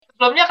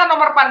Sebelumnya kan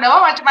nomor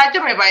Pandawa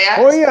macam-macam ya Pak ya?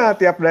 Oh iya,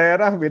 tiap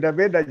daerah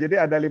beda-beda.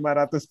 Jadi ada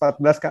 527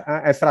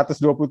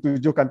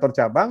 kantor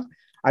cabang,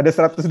 ada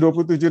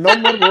 127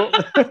 nomor, Bu.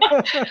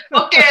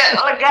 Oke,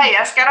 lega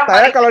ya. Sekarang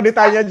Saya paling kalau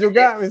ditanya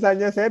juga,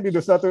 misalnya saya di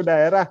suatu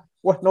daerah,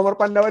 wah nomor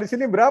Pandawa di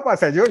sini berapa?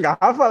 Saya juga nggak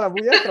hafal lah,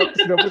 Bu ya,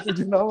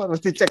 127 nomor,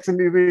 mesti cek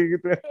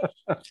sendiri gitu.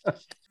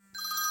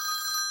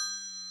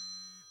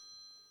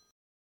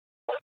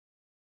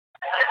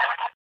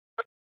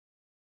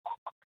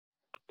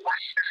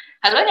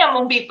 Halo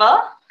Nyambung People,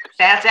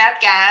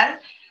 sehat-sehat kan?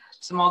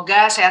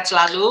 Semoga sehat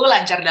selalu,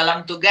 lancar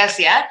dalam tugas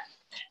ya.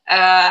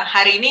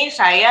 Hari ini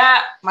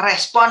saya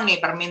merespon nih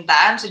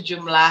permintaan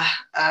sejumlah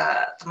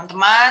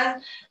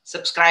teman-teman,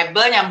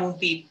 subscriber Nyambung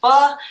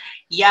People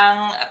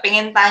yang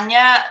pengen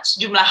tanya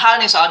sejumlah hal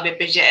nih soal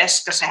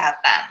BPJS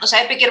Kesehatan. Terus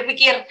saya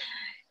pikir-pikir,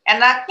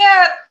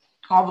 enaknya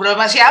ngobrol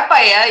sama siapa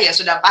ya? Ya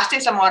sudah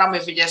pasti sama orang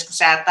BPJS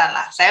Kesehatan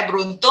lah. Saya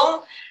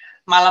beruntung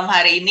malam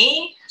hari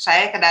ini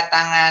saya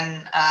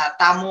kedatangan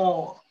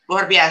tamu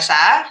luar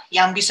biasa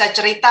yang bisa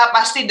cerita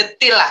pasti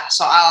detail lah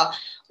soal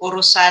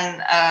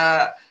urusan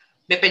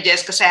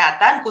BPJS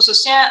Kesehatan,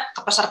 khususnya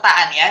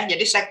kepesertaan ya.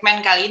 Jadi segmen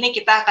kali ini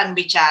kita akan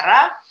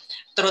bicara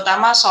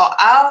terutama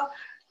soal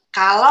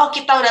kalau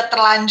kita udah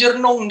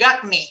terlanjur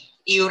nunggak nih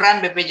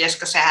iuran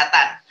BPJS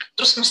Kesehatan,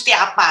 terus mesti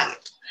apa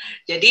gitu.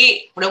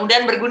 Jadi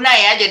mudah-mudahan berguna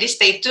ya, jadi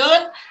stay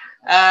tune,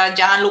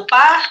 jangan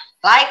lupa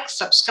like,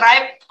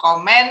 subscribe,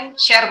 komen,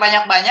 share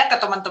banyak-banyak ke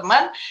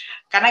teman-teman,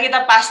 karena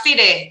kita pasti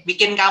deh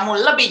bikin kamu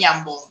lebih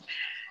nyambung.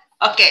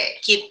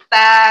 Oke,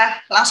 kita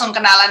langsung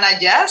kenalan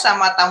aja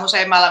sama tamu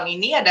saya malam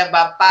ini, ada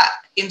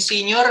Bapak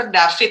Insinyur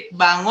David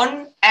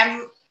Bangun,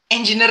 M.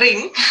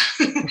 Engineering,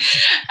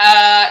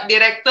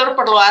 Direktur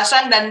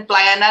Perluasan dan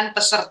Pelayanan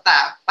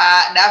Peserta.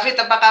 Pak David,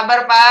 apa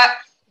kabar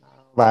Pak?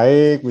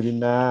 Baik, Bu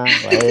Dina,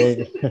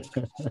 baik.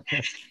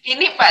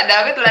 Ini Pak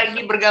David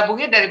lagi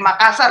bergabungnya dari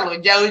Makassar loh,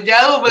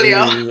 jauh-jauh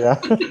beliau. Iya.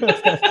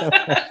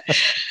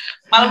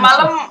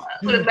 Malam-malam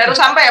baru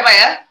sampai ya Pak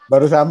ya?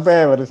 Baru sampai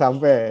ya. Baru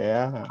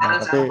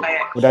Tapi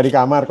sampai. udah di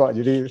kamar kok,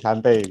 jadi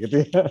santai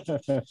gitu.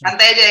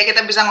 Santai aja ya,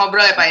 kita bisa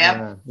ngobrol ya Pak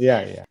ya?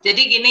 Iya.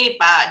 Jadi gini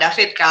Pak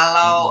David,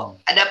 kalau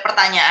ada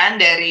pertanyaan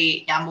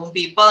dari Nyambung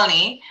People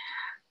nih,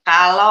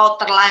 kalau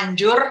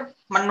terlanjur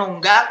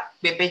menunggak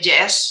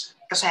BPJS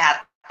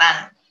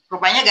Kesehatan,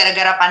 rupanya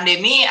gara-gara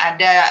pandemi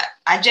ada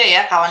aja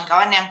ya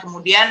kawan-kawan yang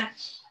kemudian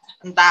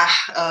entah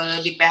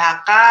di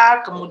PHK,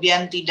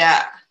 kemudian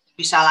tidak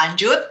bisa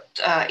lanjut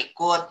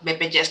ikut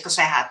BPJS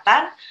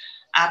Kesehatan,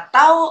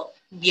 atau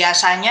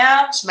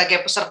biasanya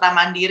sebagai peserta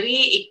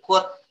mandiri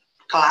ikut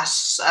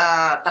kelas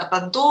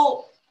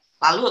tertentu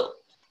lalu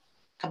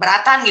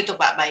keberatan gitu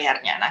Pak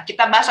bayarnya. Nah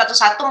kita bahas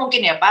satu-satu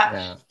mungkin ya Pak.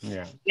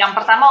 Ya. Yang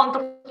pertama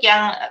untuk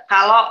yang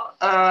kalau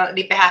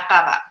di PHK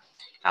Pak.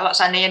 Kalau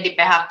seandainya di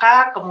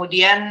PHK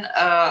kemudian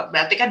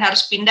berarti kan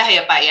harus pindah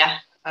ya Pak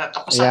ya ke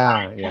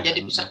peserta jadi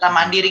peserta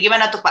mandiri.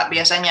 Gimana tuh Pak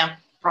biasanya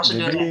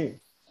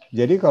prosedurnya?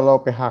 Jadi kalau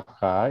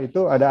PHK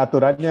itu ada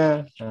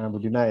aturannya,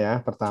 Bu Dina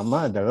ya.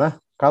 Pertama adalah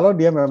kalau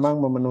dia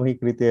memang memenuhi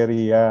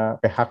kriteria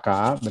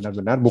PHK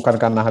benar-benar, bukan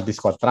karena habis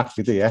kontrak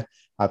gitu ya,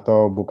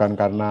 atau bukan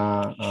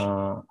karena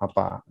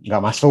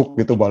nggak masuk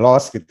gitu,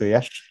 bolos gitu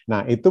ya.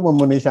 Nah itu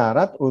memenuhi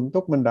syarat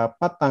untuk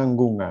mendapat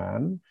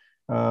tanggungan,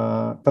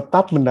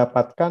 tetap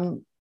mendapatkan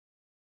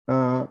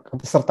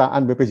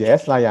kepesertaan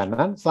BPJS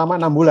layanan selama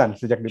 6 bulan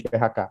sejak di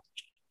PHK.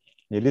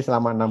 Jadi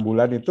selama 6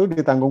 bulan itu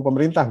ditanggung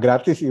pemerintah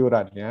gratis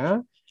iurannya.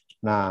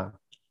 Nah,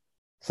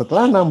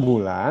 setelah 6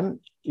 bulan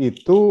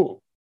itu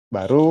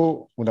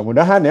baru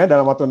mudah-mudahan ya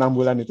dalam waktu 6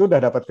 bulan itu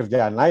udah dapat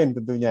kerjaan lain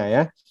tentunya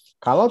ya.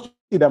 Kalau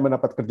tidak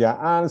mendapat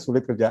kerjaan,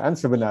 sulit kerjaan,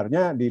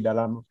 sebenarnya di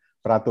dalam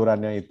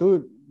peraturannya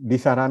itu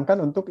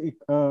disarankan untuk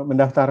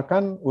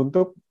mendaftarkan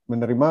untuk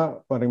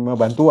menerima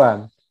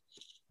bantuan.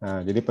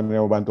 Nah, jadi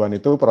penerima bantuan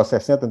itu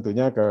prosesnya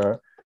tentunya ke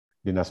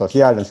dinas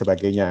sosial dan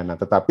sebagainya. Nah,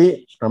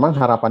 tetapi memang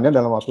harapannya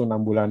dalam waktu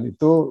 6 bulan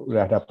itu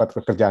udah dapat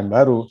pekerjaan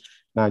baru.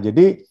 Nah,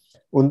 jadi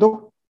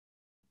untuk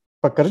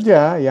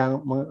pekerja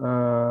yang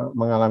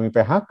mengalami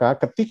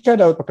PHK, ketika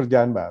dapat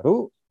pekerjaan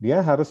baru,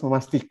 dia harus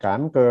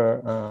memastikan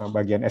ke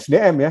bagian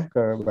SDM ya,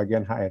 ke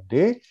bagian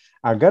HRD,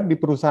 agar di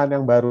perusahaan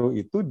yang baru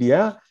itu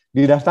dia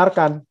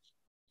didaftarkan.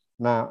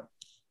 Nah,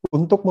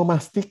 untuk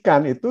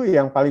memastikan itu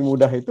yang paling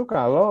mudah itu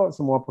kalau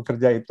semua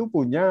pekerja itu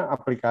punya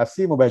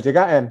aplikasi Mobile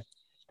JKN.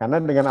 Karena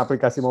dengan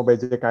aplikasi Mobile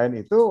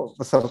JKN itu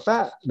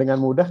peserta dengan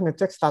mudah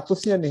ngecek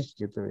statusnya nih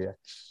gitu ya.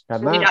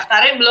 Karena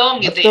didaftarin belum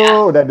gitu ya.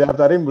 Betul, udah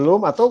didaftarin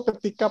belum, atau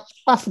ketika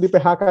pas di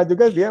PHK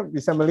juga dia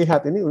bisa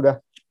melihat ini udah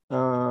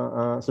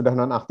sudah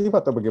nonaktif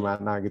atau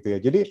bagaimana gitu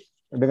ya. Jadi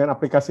dengan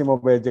aplikasi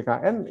Mobile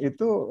JKN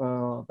itu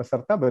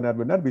peserta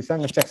benar-benar bisa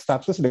ngecek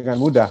status dengan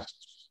mudah.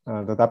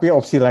 Tetapi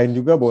opsi lain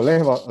juga boleh,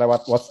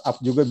 lewat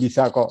WhatsApp juga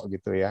bisa kok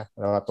gitu ya.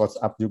 Lewat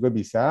WhatsApp juga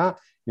bisa.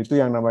 Itu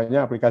yang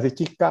namanya aplikasi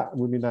Cika,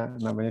 Bu Nina.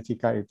 Namanya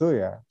Cika itu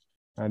ya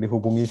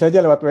dihubungi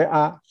saja lewat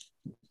WA.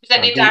 Bisa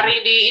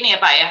dicari di ini ya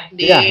Pak ya?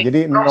 Iya,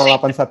 jadi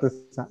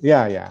 081.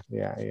 Ya.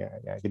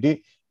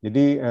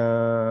 Jadi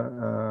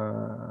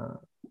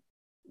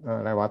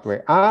lewat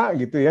WA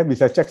gitu ya,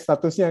 bisa cek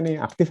statusnya nih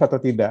aktif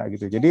atau tidak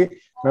gitu. Jadi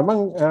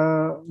memang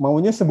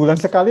maunya sebulan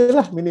sekali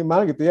lah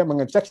minimal gitu ya,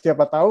 mengecek,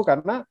 siapa tahu,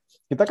 karena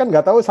kita kan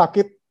nggak tahu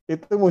sakit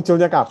itu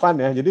munculnya kapan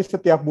ya. Jadi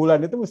setiap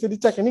bulan itu mesti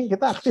dicek ini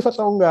kita aktif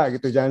atau enggak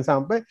gitu. Jangan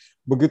sampai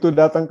begitu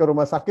datang ke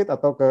rumah sakit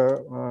atau ke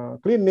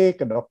klinik,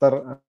 ke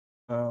dokter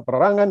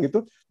perorangan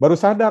gitu, baru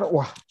sadar,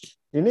 wah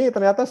ini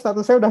ternyata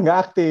status saya udah nggak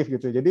aktif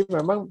gitu. Jadi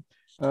memang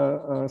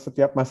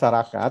setiap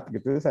masyarakat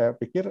gitu, saya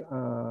pikir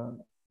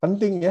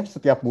penting ya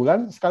setiap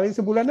bulan, sekali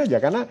sebulan aja,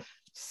 karena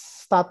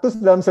status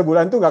dalam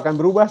sebulan itu nggak akan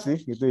berubah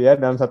sih gitu ya.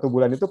 Dalam satu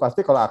bulan itu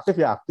pasti kalau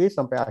aktif ya aktif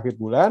sampai akhir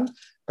bulan,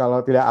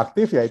 kalau tidak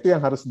aktif ya itu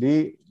yang harus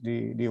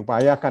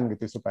diupayakan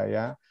gitu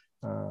supaya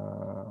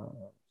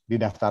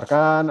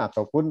didaftarkan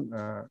ataupun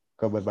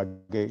ke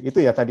berbagai itu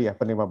ya tadi ya,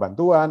 penerima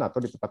bantuan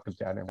atau di tempat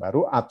kerjaan yang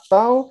baru,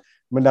 atau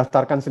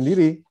mendaftarkan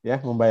sendiri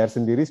ya, membayar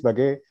sendiri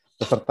sebagai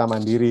peserta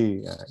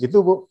mandiri. Nah, itu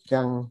Bu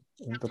yang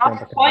untuk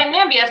yang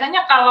poinnya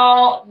biasanya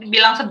kalau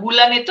dibilang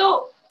sebulan itu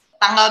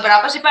tanggal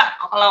berapa sih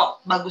Pak?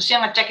 Kalau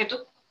bagusnya ngecek itu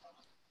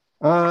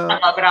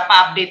tanggal berapa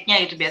update-nya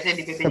itu biasanya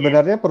di BPJS?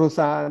 Sebenarnya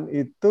perusahaan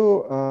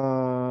itu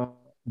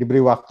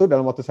diberi waktu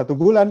dalam waktu 1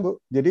 bulan Bu.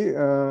 Jadi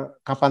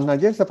kapan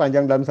aja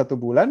sepanjang dalam 1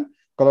 bulan.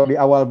 Kalau di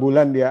awal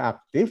bulan dia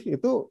aktif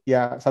itu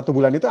ya 1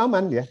 bulan itu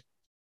aman dia.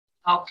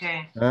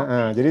 Oke.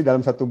 Jadi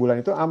dalam 1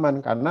 bulan itu aman,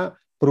 karena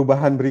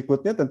perubahan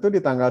berikutnya tentu di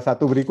tanggal 1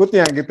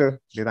 berikutnya gitu,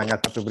 di tanggal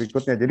 1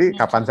 berikutnya. Jadi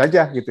kapan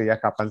saja gitu ya,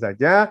 kapan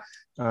saja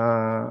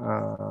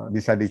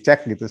bisa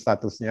dicek gitu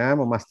statusnya,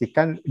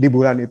 memastikan di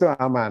bulan itu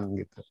aman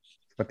gitu.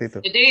 Seperti itu.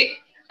 Jadi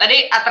tadi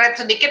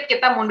atret sedikit,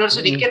 kita mundur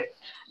sedikit.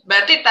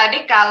 Berarti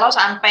tadi kalau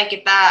sampai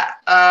kita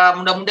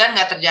mudah-mudahan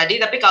nggak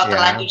terjadi, tapi kalau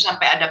terlanjur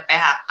sampai ada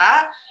PHK,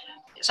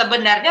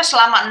 sebenarnya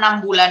selama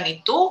 6 bulan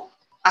itu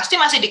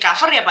pasti masih di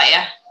cover ya Pak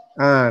ya?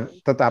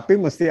 Tetapi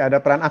mesti ada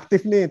peran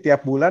aktif nih,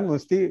 tiap bulan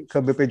mesti ke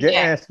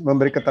BPJS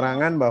memberi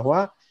keterangan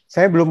bahwa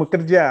saya belum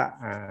bekerja.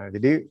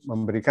 Jadi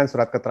memberikan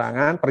surat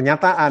keterangan,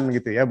 pernyataan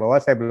gitu ya,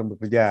 bahwa saya belum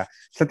bekerja.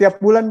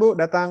 Setiap bulan Bu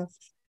datang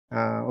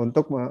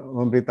untuk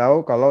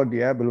memberitahu kalau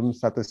dia belum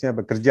statusnya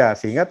bekerja,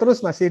 sehingga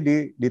terus masih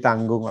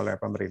ditanggung oleh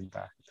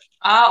pemerintah.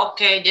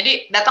 Oke.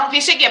 Jadi datang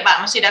fisik ya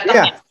Pak, masih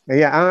datangnya?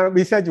 Iya,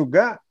 bisa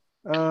juga.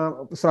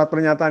 Surat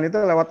pernyataan itu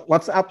lewat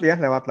WhatsApp ya,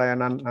 lewat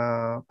layanan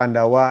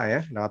Pandawa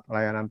ya, lewat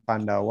layanan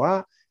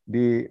Pandawa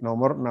di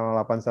nomor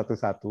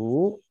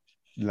 0811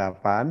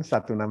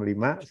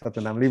 8165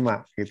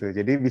 165 gitu.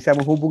 Jadi bisa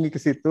menghubungi ke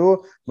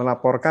situ,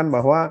 melaporkan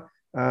bahwa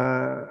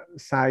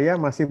saya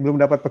masih belum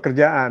dapat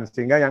pekerjaan,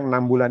 sehingga yang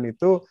 6 bulan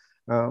itu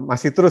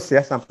masih terus ya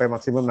sampai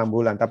maksimum 6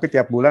 bulan, tapi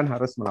tiap bulan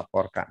harus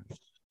melaporkan.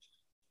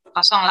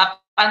 0811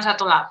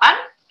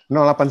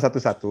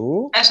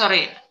 0811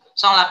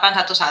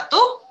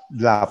 0811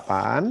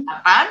 8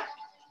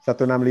 165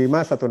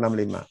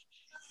 165.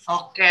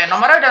 Oke,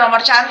 nomornya udah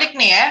nomor cantik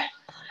nih ya.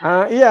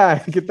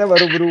 Iya, kita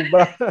baru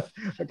berubah.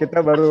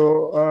 Kita baru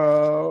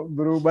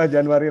berubah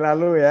Januari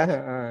lalu ya.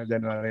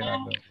 Januari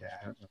lalu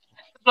ya.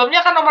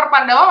 Sebelumnya kan nomor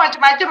Pandawa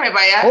macam-macam ya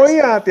Pak ya? Oh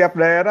iya, tiap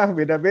daerah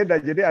beda-beda.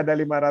 Jadi ada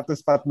 127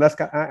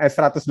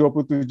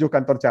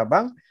 kantor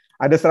cabang,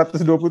 ada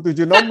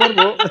 127 nomor,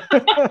 Bu.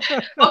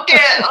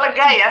 Oke,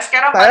 lega ya.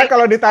 Sekarang saya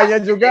kalau ditanya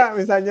juga,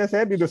 misalnya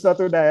saya di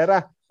suatu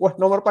daerah, wah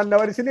nomor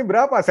Pandawa di sini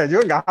berapa? Saya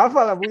juga nggak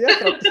hafal lah Bu ya,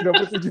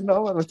 127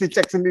 nomor, mesti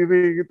cek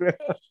sendiri gitu.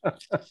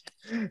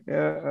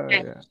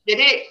 Ya.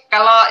 Jadi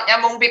kalau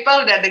Nyambung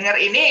People udah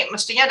dengar ini,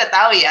 mestinya udah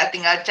tahu ya,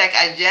 tinggal cek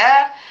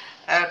aja.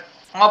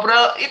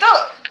 Ngobrol itu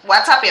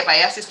WhatsApp ya Pak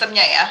ya,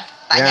 sistemnya ya?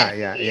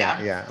 Tanya ya.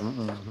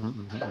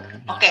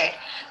 Oke,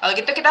 kalau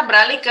gitu kita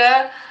beralih ke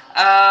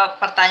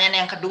pertanyaan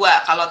yang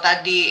kedua. Kalau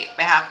tadi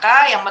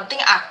PHK, yang penting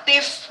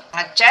aktif,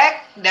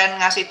 ngecek, dan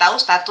ngasih tahu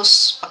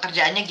status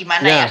pekerjaannya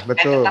gimana ya.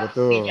 Betul, tetap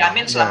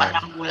dijamin selama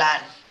 6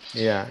 bulan.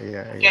 Iya.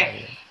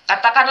 Oke,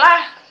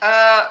 katakanlah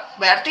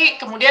berarti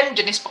kemudian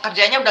jenis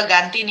pekerjaannya udah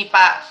ganti nih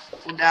Pak.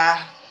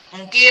 Udah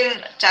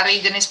mungkin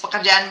cari jenis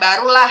pekerjaan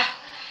baru lah,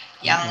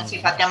 yang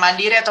sifatnya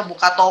mandiri atau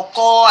buka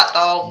toko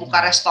atau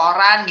buka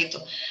restoran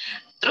gitu.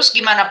 Terus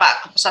gimana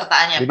Pak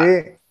kepesertaannya Pak?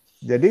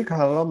 Jadi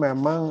kalau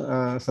memang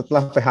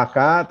setelah PHK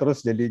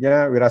terus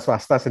jadinya wira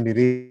swasta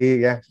sendiri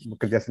ya,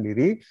 bekerja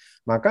sendiri,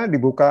 maka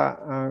dibuka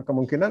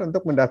kemungkinan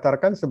untuk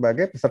mendaftarkan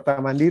sebagai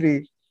peserta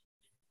mandiri.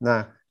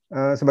 Nah,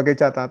 sebagai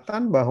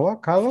catatan bahwa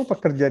kalau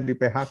pekerja di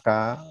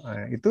PHK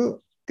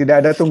itu tidak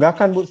ada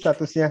tunggakan Bu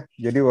statusnya.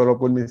 Jadi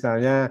walaupun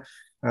misalnya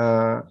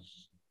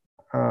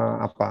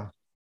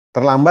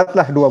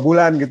terlambatlah 2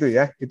 bulan gitu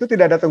ya, itu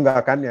tidak ada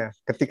tunggakannya.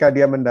 Ketika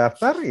dia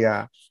mendaftar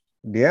ya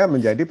dia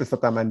menjadi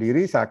peserta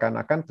mandiri,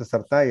 seakan-akan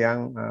peserta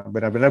yang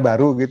benar-benar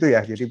baru gitu ya,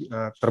 jadi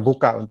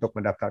terbuka untuk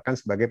mendaftarkan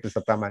sebagai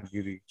peserta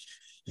mandiri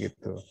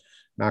gitu.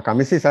 Nah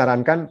kami sih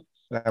sarankan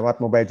lewat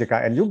mobile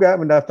JKN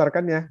juga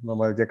mendaftarkannya,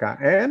 mobile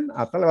JKN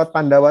atau lewat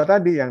Pandawa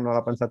tadi yang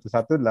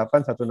 0811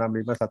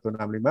 8165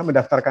 165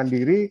 mendaftarkan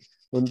diri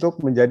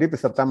untuk menjadi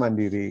peserta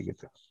mandiri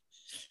gitu.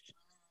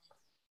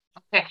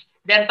 Oke,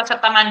 dan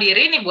peserta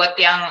mandiri ini buat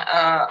yang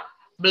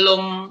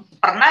belum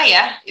pernah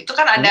ya, itu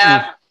kan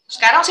ada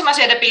sekarang sih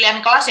masih ada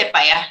pilihan kelas ya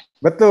Pak ya?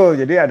 Betul,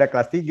 jadi ada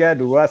kelas 3,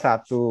 2,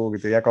 1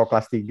 gitu ya. Kalau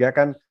kelas 3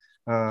 kan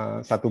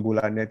satu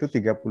bulannya itu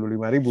 35.000,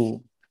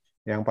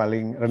 yang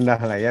paling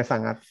rendah lah ya,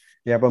 sangat.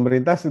 Ya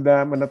pemerintah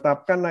sudah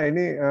menetapkan lah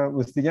ini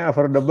mestinya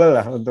affordable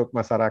lah untuk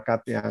masyarakat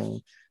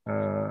yang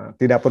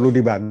tidak perlu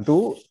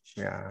dibantu.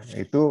 Ya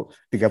itu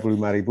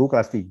 35.000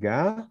 kelas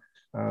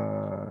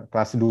 3,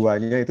 kelas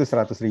 2-nya itu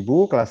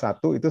 100.000, kelas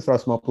 1 itu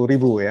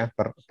 150.000 ya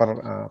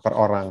per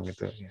orang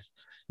gitu ya.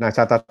 Nah,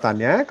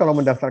 catatannya kalau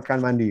mendaftarkan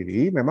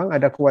mandiri memang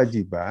ada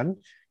kewajiban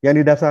yang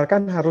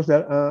didaftarkan harus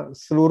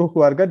seluruh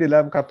keluarga di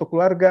dalam kartu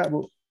keluarga,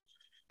 Bu.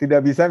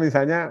 Tidak bisa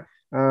misalnya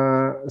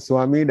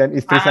suami dan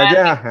istri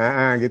saja,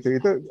 gitu.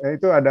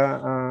 Itu ada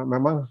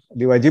memang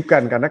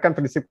diwajibkan karena kan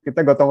prinsip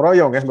kita gotong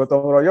royong ya,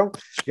 gotong royong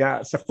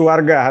ya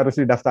sekeluarga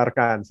harus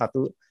didaftarkan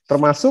satu,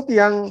 termasuk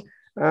yang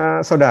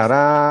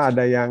saudara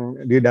ada yang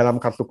di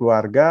dalam kartu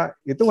keluarga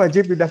itu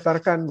wajib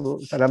didaftarkan, Bu,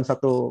 dalam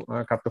satu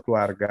kartu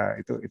keluarga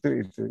itu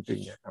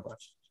itunya apa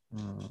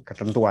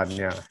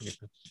ketentuannya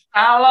gitu.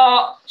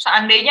 Kalau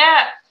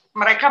seandainya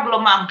mereka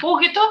belum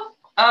mampu gitu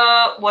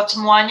buat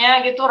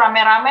semuanya gitu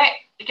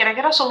rame-rame,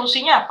 kira-kira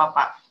solusinya apa,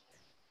 Pak?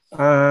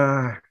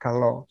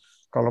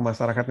 Kalau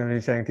masyarakat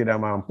Indonesia yang tidak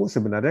mampu,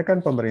 sebenarnya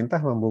kan pemerintah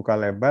membuka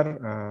lebar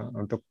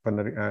untuk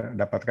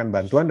dapatkan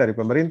bantuan dari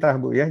pemerintah,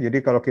 Bu ya. Jadi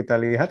kalau kita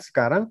lihat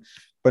sekarang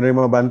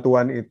penerima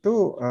bantuan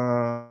itu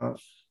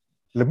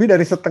lebih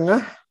dari setengah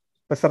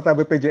peserta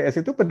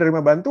BPJS itu penerima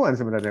bantuan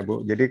sebenarnya,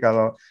 Bu. Jadi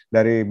kalau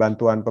dari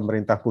bantuan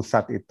pemerintah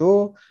pusat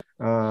itu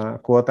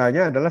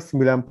kuotanya adalah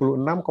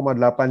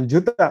 96,8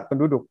 juta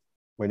penduduk.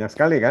 Banyak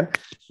sekali kan.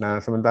 Nah,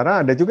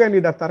 sementara ada juga yang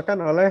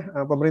didaftarkan oleh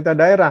pemerintah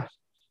daerah.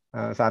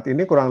 Saat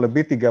ini kurang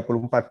lebih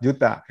 34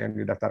 juta yang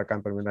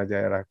didaftarkan pemerintah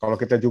daerah. Kalau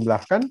kita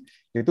jumlahkan,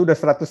 itu udah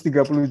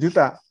 130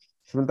 juta.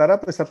 Sementara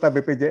peserta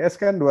BPJS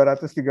kan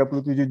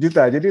 237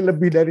 juta. Jadi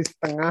lebih dari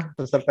setengah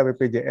peserta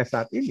BPJS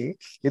saat ini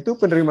itu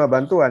penerima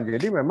bantuan.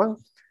 Jadi memang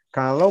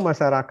kalau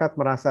masyarakat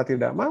merasa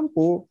tidak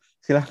mampu,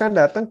 silahkan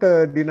datang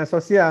ke dinas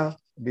sosial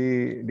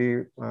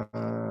di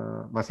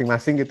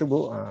masing-masing gitu,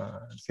 Bu.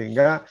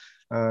 Sehingga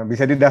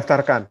bisa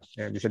didaftarkan,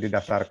 ya, bisa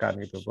didaftarkan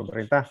gitu.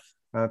 Pemerintah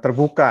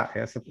terbuka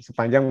ya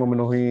sepanjang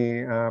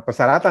memenuhi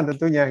persyaratan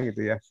tentunya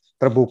gitu ya.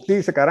 Terbukti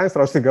sekarang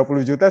 130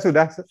 juta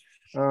sudah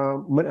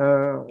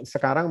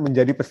sekarang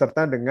menjadi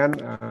peserta dengan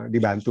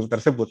dibantu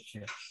tersebut.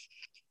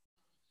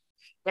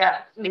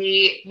 Ya,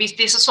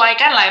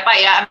 disesuaikan lah ya Pak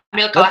ya,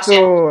 ambil kelas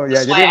yang ya,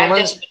 sesuai jadi memang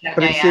aja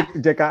prinsip ya.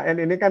 JKN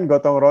ini kan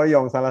gotong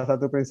royong. Salah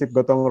satu prinsip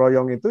gotong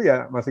royong itu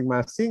ya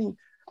masing-masing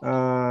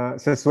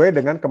sesuai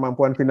dengan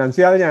kemampuan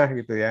finansialnya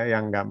gitu ya.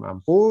 Yang nggak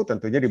mampu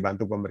tentunya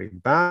dibantu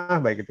pemerintah,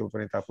 baik itu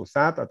pemerintah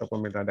pusat atau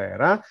pemerintah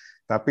daerah.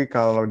 Tapi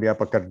kalau dia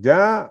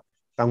pekerja,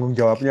 tanggung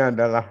jawabnya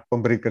adalah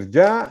pemberi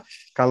kerja.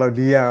 Kalau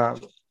dia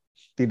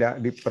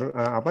tidak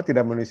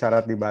memenuhi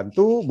syarat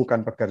dibantu,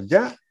 bukan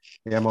pekerja,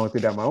 ya mau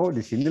tidak mau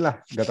disinilah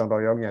gotong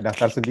royongnya,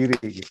 daftar sendiri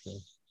gitu.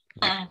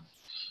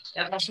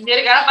 Daftar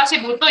sendiri karena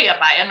pasti butuh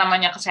ya Pak ya,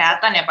 namanya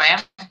kesehatan ya Pak ya.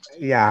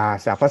 Ya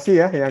siapa sih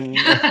ya yang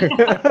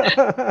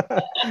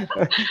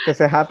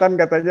kesehatan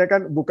katanya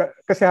kan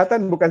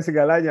kesehatan bukan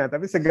segalanya,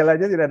 tapi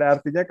segalanya tidak ada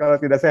artinya kalau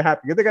tidak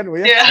sehat, gitu kan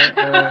Bu ya? Ya.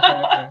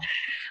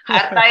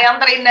 Harta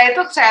yang terindah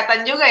itu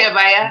kesehatan juga ya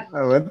Pak ya.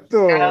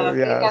 Betul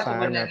ya,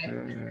 sangat.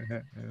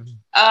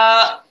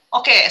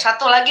 Oke,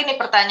 satu lagi nih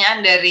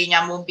pertanyaan dari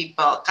Nyambung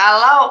People.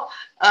 Kalau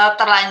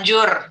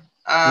terlanjur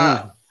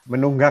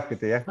menunggak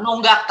gitu ya?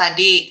 Menunggak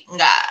tadi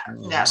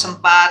nggak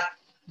sempat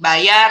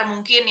bayar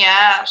mungkin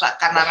ya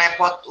karena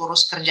repot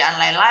urus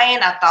kerjaan lain-lain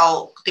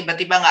atau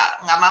tiba-tiba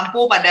nggak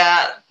mampu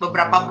pada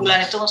beberapa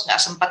bulan itu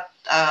nggak sempat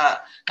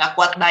nggak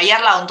kuat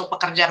bayar lah untuk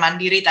pekerja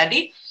mandiri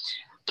tadi.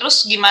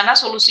 Terus gimana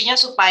solusinya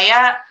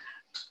supaya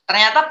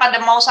ternyata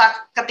pada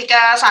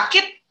ketika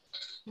sakit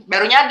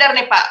baru nyadar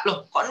nih Pak,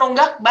 loh kok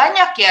nunggak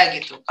banyak ya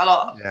gitu.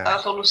 Kalau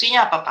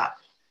solusinya apa Pak?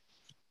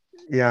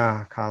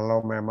 Ya,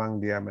 kalau memang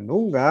dia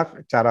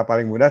menunggak, cara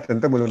paling mudah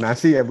tentu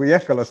melunasi ya Bu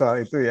ya, kalau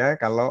soal itu ya,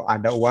 kalau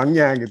ada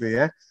uangnya gitu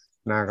ya.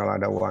 Nah, kalau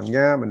ada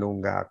uangnya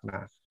menunggak.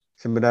 Nah,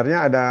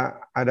 sebenarnya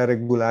ada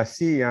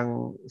regulasi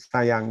yang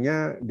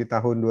sayangnya di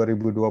tahun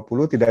 2020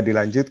 tidak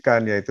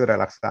dilanjutkan, yaitu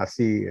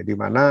relaksasi, di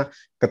mana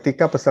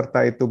ketika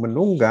peserta itu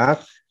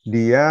menunggak,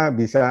 dia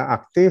bisa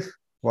aktif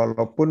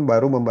walaupun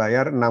baru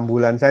membayar 6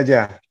 bulan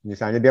saja.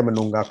 Misalnya dia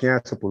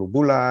menunggaknya 10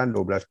 bulan,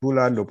 12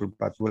 bulan,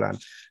 24 bulan.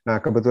 Nah,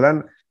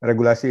 kebetulan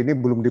regulasi ini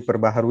belum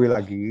diperbaharui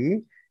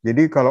lagi.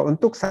 Jadi kalau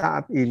untuk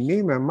saat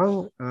ini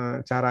memang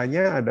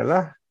caranya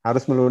adalah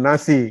harus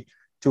melunasi.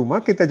 Cuma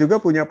kita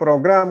juga punya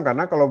program,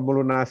 karena kalau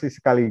melunasi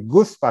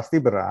sekaligus pasti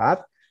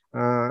berat,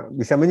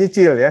 bisa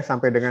menyicil ya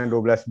sampai dengan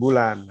 12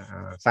 bulan.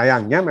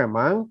 Sayangnya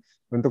memang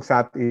untuk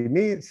saat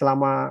ini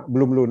selama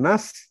belum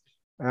lunas,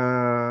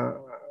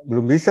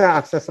 belum bisa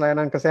akses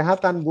layanan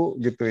kesehatan, Bu,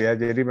 gitu ya.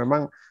 Jadi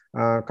memang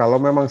kalau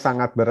memang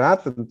sangat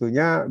berat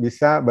tentunya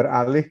bisa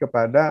beralih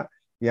kepada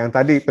yang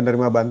tadi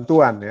penerima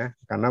bantuan ya,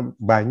 karena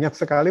banyak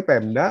sekali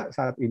Pemda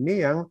saat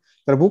ini yang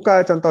terbuka.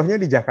 Contohnya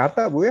di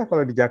Jakarta, Bu ya,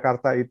 kalau di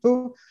Jakarta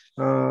itu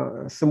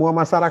semua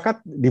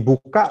masyarakat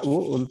dibuka,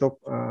 Bu, untuk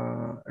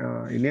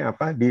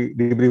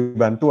diberi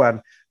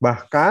bantuan.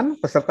 Bahkan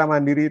peserta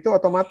mandiri itu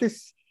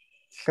otomatis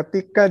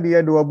ketika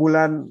dia 2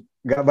 bulan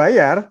nggak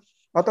bayar,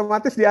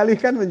 otomatis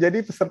dialihkan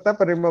menjadi peserta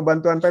penerima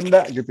bantuan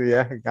Pemda gitu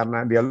ya,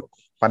 karena dia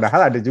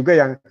padahal ada juga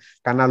yang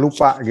karena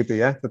lupa gitu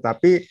ya,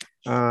 tetapi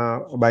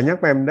banyak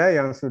Pemda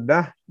yang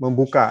sudah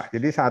membuka.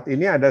 Jadi saat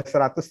ini ada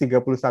 131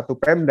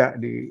 Pemda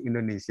di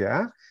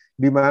Indonesia,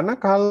 di mana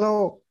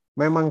kalau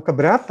memang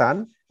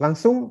keberatan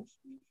langsung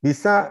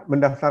bisa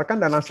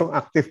mendaftarkan dan langsung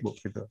aktif, Bu.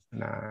 Gitu.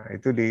 Nah,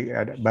 itu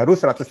baru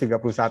 131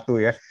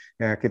 ya.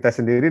 Ya. Kita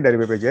sendiri dari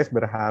BPJS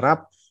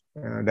berharap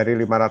dari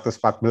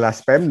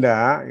 514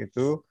 Pemda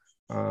itu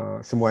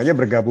semuanya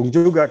bergabung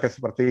juga ke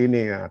seperti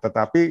ini. Nah,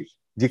 tetapi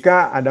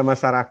jika ada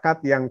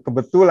masyarakat yang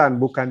kebetulan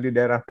bukan di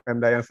daerah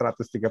Pemda yang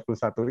 131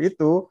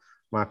 itu,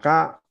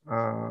 maka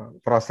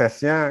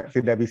prosesnya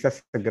tidak bisa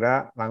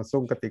segera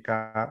langsung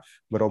ketika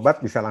berobat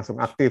bisa langsung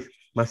aktif.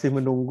 Masih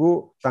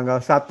menunggu tanggal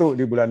 1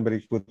 di bulan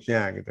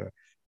berikutnya gitu.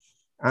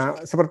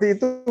 Seperti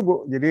itu,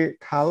 Bu. Jadi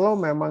kalau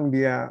memang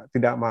dia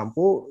tidak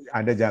mampu,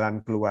 ada jalan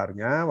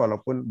keluarnya,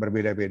 walaupun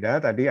berbeda-beda.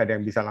 Tadi ada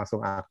yang bisa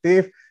langsung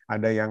aktif,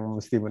 ada yang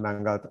mesti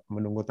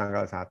menunggu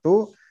tanggal 1.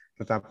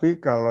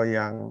 Tetapi kalau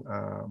yang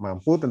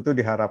mampu tentu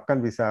diharapkan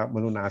bisa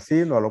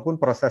melunasi,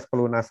 walaupun proses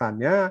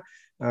pelunasannya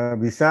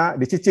bisa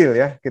dicicil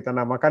ya. Kita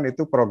namakan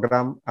itu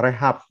program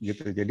rehab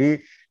gitu.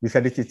 Jadi bisa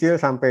dicicil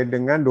sampai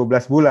dengan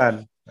 12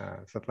 bulan.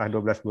 Nah, setelah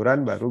 12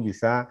 bulan baru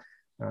bisa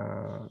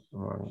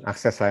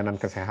mengakses layanan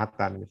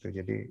kesehatan gitu.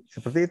 Jadi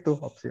seperti itu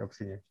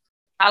opsi-opsinya.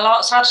 Kalau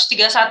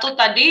 131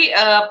 tadi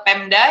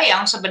Pemda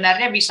yang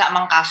sebenarnya bisa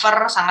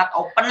mengcover sangat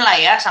open lah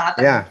ya,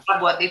 sangat terbuka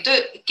buat itu,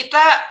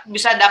 kita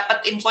bisa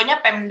dapat infonya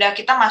Pemda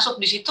kita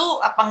masuk di situ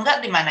apa enggak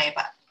di mana ya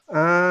Pak?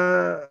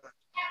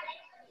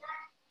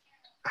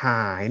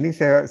 Ini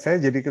saya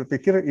jadi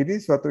kepikir ini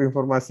suatu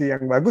informasi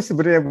yang bagus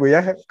sebenarnya Bu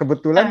ya.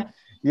 Kebetulan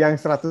yang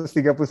 131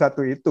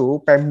 itu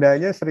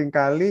Pemdanya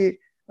seringkali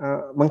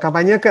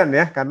mengkampanyekan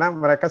ya, karena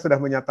mereka sudah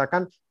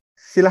menyatakan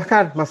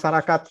silahkan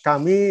masyarakat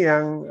kami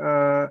yang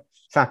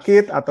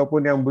sakit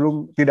ataupun yang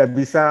belum tidak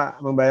bisa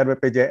membayar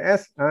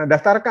BPJS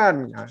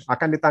daftarkan,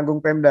 akan ditanggung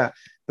Pemda.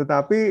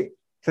 Tetapi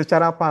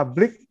secara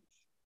publik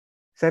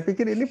saya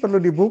pikir ini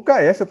perlu dibuka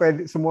ya supaya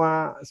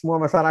semua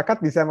masyarakat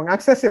bisa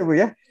mengakses ya Bu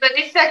ya. Bisa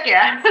dicek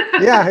ya?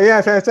 Iya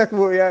saya cek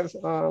Bu ya,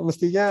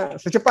 mestinya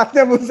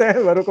secepatnya Bu, saya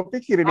baru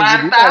kepikir ini.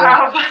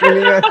 Mantap.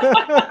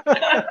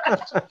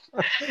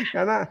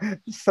 Karena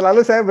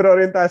selalu saya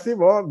berorientasi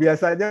bahwa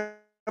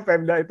biasanya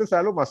Pemda itu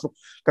selalu masuk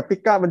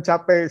ketika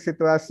mencapai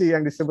situasi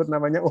yang disebut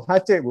namanya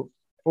UHC, Bu.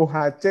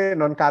 UHC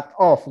non cut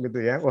off gitu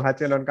ya.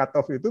 UHC non cut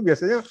off itu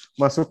biasanya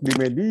masuk di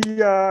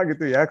media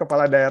gitu ya,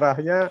 kepala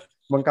daerahnya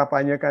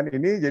mengkampanyekan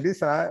ini. Jadi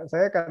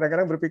saya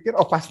kadang-kadang berpikir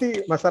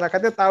pasti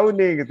masyarakatnya tahu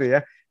nih gitu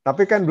ya.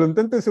 Tapi kan belum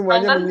tentu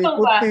semuanya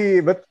mengikuti.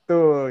 Pak.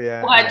 Betul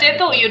ya.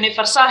 UHC itu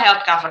Universal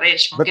Health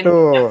Coverage. Mungkin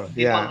betul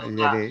ya.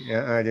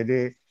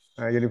 Jadi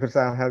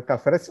Universal Health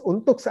Coverage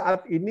untuk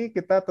saat ini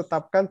kita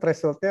tetapkan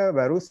threshold-nya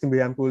baru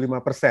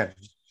 95%.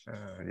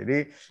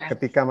 Jadi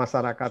ketika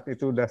masyarakat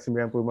itu sudah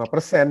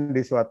 95%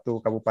 di suatu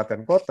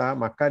kabupaten kota,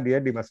 maka dia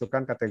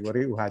dimasukkan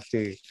kategori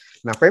UHC.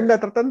 Nah, Pemda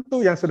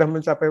tertentu yang sudah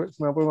mencapai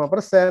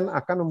 95%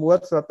 akan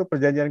membuat suatu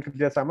perjanjian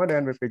kerjasama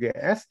dengan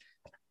BPJS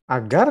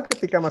agar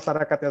ketika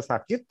masyarakatnya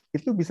sakit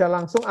itu bisa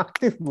langsung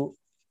aktif, Bu.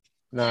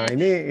 Nah,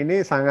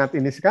 ini sangat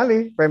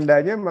sekali.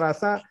 Pemdanya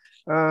merasa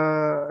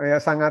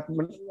sangat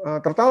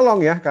tertolong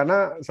ya,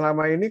 karena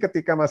selama ini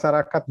ketika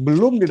masyarakat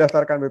belum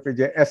didaftarkan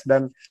BPJS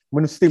dan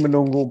mesti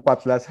menunggu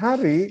 14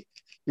 hari,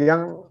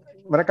 yang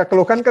mereka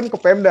keluhkan kan ke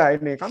Pemda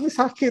ini, kami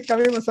sakit,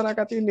 kami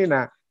masyarakat ini.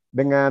 Nah,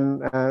 dengan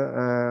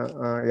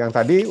yang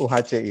tadi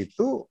UHC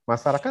itu,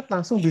 masyarakat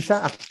langsung bisa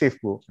aktif,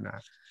 Bu. Nah,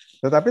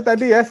 tetapi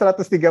tadi ya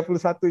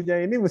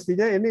 131-nya ini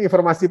mestinya ini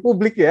informasi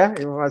publik ya,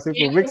 informasi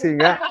publik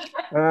sehingga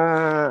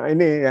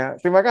ini ya.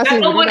 Terima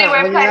kasih Bu Dina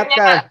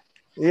mengingatkan.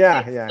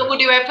 Iya. Tunggu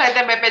di website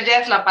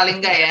BPJS lah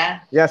paling enggak ya.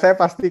 Ya, saya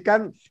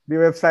pastikan di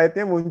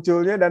website-nya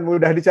munculnya dan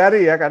mudah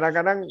dicari ya.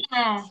 Kadang-kadang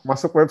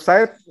masuk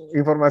website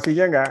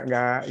informasinya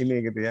nggak ini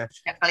gitu ya.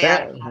 Ya,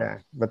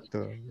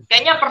 betul.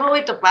 Kayaknya perlu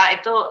itu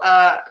Pak, itu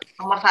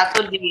nomor 1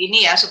 di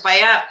ini ya,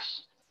 supaya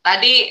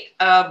tadi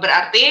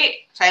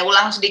berarti saya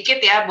ulang sedikit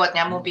ya buat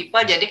Nyambung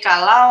People. Jadi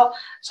kalau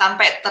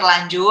sampai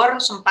terlanjur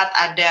sempat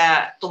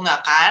ada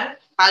tunggakan,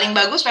 paling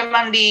bagus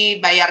memang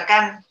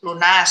dibayarkan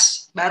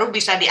lunas, baru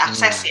bisa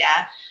diakses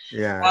ya.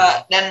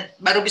 Dan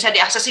baru bisa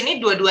diakses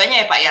ini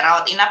dua-duanya ya Pak ya,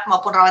 rawat inap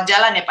maupun rawat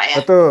jalan ya Pak ya.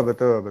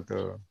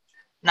 Betul.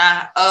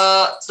 Nah,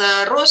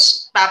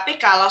 terus tapi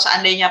kalau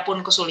seandainya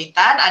pun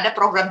kesulitan, ada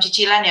program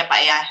cicilan ya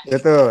Pak ya.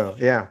 Betul,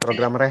 ya,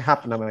 program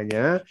rehab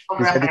namanya.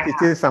 Bisa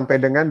dicicil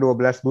sampai dengan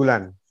 12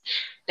 bulan.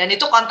 Dan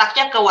itu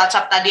kontaknya ke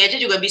WhatsApp tadi aja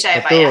juga bisa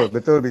ya Pak ya.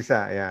 Betul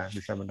bisa ya,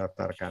 bisa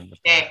mendaftarkan.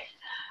 Oke.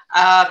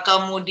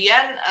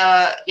 Kemudian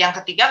yang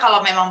ketiga,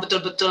 kalau memang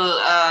betul-betul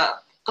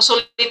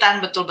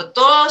kesulitan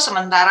betul-betul,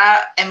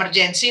 sementara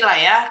emergensi lah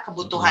ya,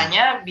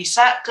 kebutuhannya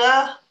bisa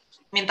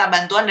minta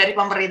bantuan dari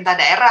pemerintah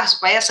daerah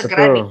supaya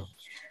segera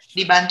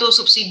dibantu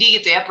subsidi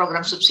gitu ya,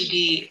 program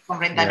subsidi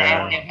pemerintah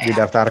daerah.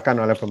 Didaftarkan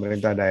oleh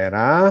pemerintah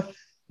daerah.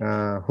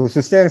 Nah,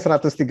 khususnya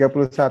yang 131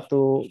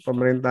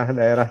 pemerintah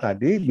daerah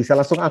tadi bisa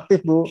langsung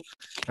aktif, Bu.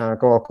 Nah,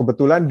 kalau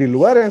kebetulan di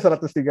luar yang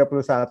 131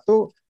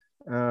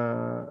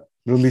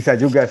 belum bisa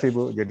juga sih,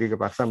 Bu. Jadi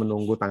kepaksa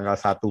menunggu tanggal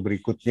 1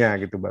 berikutnya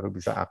gitu baru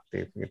bisa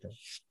aktif gitu.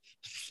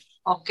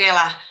 Oke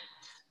lah.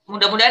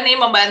 Mudah-mudahan ini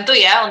membantu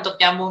ya untuk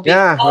nyambung people.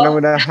 Ya,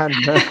 mudah-mudahan.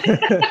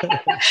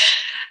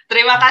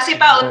 Terima kasih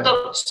Pak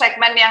untuk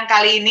segmen yang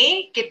kali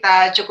ini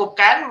kita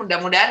cukupkan.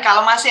 Mudah-mudahan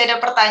kalau masih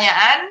ada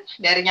pertanyaan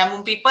dari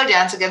Nyambung People,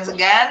 jangan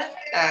segan-segan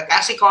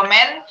kasih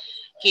komen.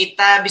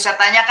 Kita bisa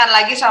tanyakan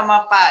lagi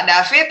sama Pak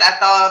David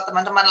atau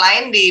teman-teman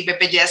lain di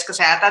BPJS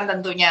Kesehatan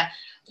tentunya.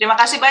 Terima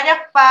kasih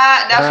banyak Pak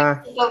David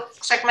untuk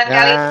segmen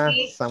kali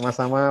ini.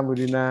 Sama-sama Bu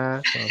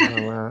Dina.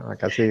 Sama-sama.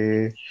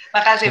 Makasih.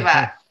 Makasih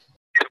Pak.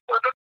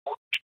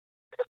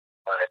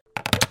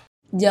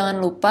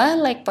 Jangan lupa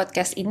like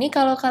podcast ini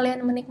kalau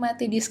kalian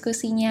menikmati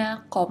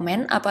diskusinya,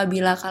 komen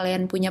apabila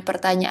kalian punya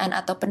pertanyaan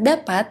atau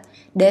pendapat,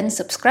 dan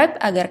subscribe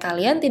agar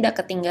kalian tidak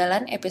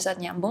ketinggalan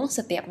episode nyambung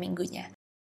setiap minggunya.